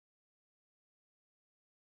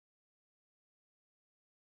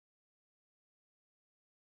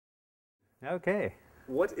Okay.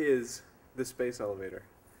 What is the space elevator?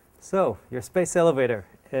 So, your space elevator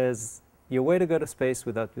is your way to go to space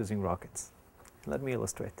without using rockets. Let me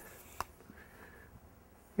illustrate.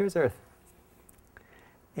 Here's Earth.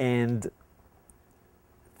 And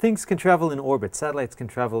things can travel in orbit. Satellites can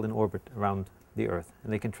travel in orbit around the Earth.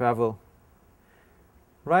 And they can travel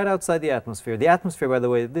right outside the atmosphere. The atmosphere, by the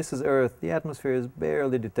way, this is Earth. The atmosphere is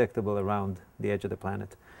barely detectable around the edge of the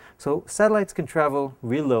planet. So satellites can travel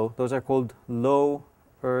real low. Those are called low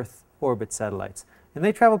Earth orbit satellites. And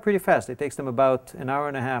they travel pretty fast. It takes them about an hour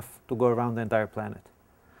and a half to go around the entire planet.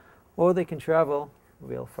 Or they can travel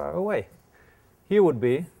real far away. Here would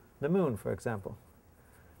be the moon, for example.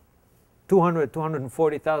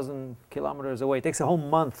 240,000 kilometers away. It takes a whole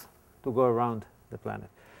month to go around the planet.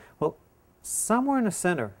 Well, somewhere in the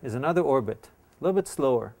center is another orbit, a little bit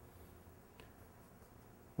slower,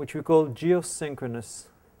 which we call geosynchronous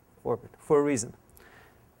orbit, for a reason.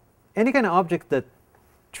 Any kind of object that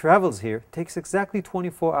travels here takes exactly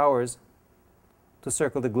 24 hours to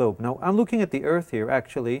circle the globe. Now, I'm looking at the Earth here,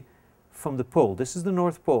 actually, from the pole. This is the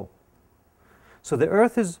North Pole. So the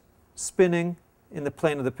Earth is spinning in the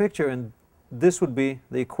plane of the picture, and this would be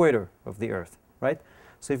the equator of the Earth, right?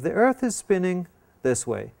 So if the Earth is spinning this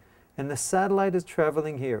way, and the satellite is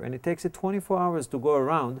traveling here, and it takes it 24 hours to go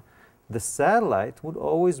around, the satellite would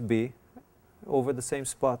always be over the same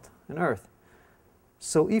spot on Earth.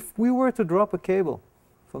 So if we were to drop a cable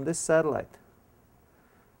from this satellite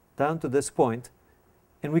down to this point,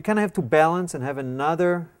 and we kind of have to balance and have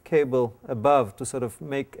another cable above to sort of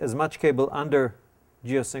make as much cable under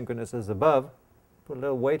geosynchronous as above, put a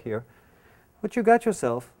little weight here, what you got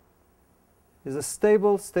yourself is a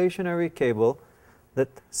stable, stationary cable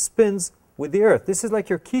that spins with the Earth. This is like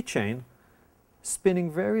your keychain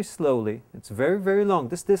spinning very slowly. It's very, very long.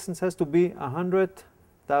 This distance has to be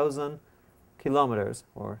 100,000 kilometers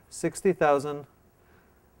or 60,000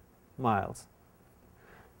 miles.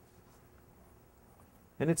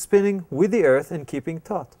 And it's spinning with the Earth and keeping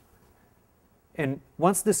taut. And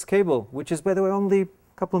once this cable, which is, by the way, only a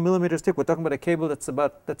couple of millimeters thick, we're talking about a cable that's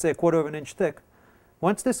about, let's say, a quarter of an inch thick.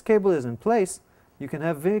 Once this cable is in place, you can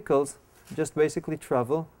have vehicles just basically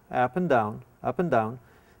travel up and down,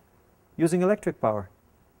 using electric power.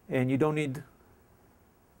 And you don't need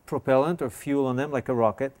propellant or fuel on them like a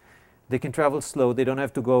rocket. They can travel slow. They don't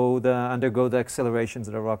have to undergo the accelerations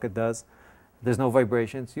that a rocket does. There's no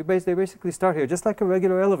vibrations. They basically start here just like a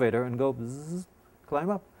regular elevator and go bzzz, climb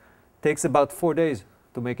up. Takes about 4 days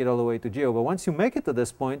to make it all the way to geo. But once you make it to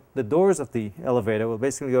this point, the doors of the elevator will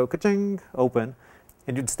basically go ka-ching, open,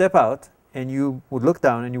 and you'd step out and you would look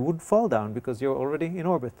down and you would fall down because you're already in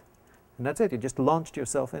orbit. And that's it. You just launched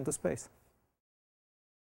yourself into space.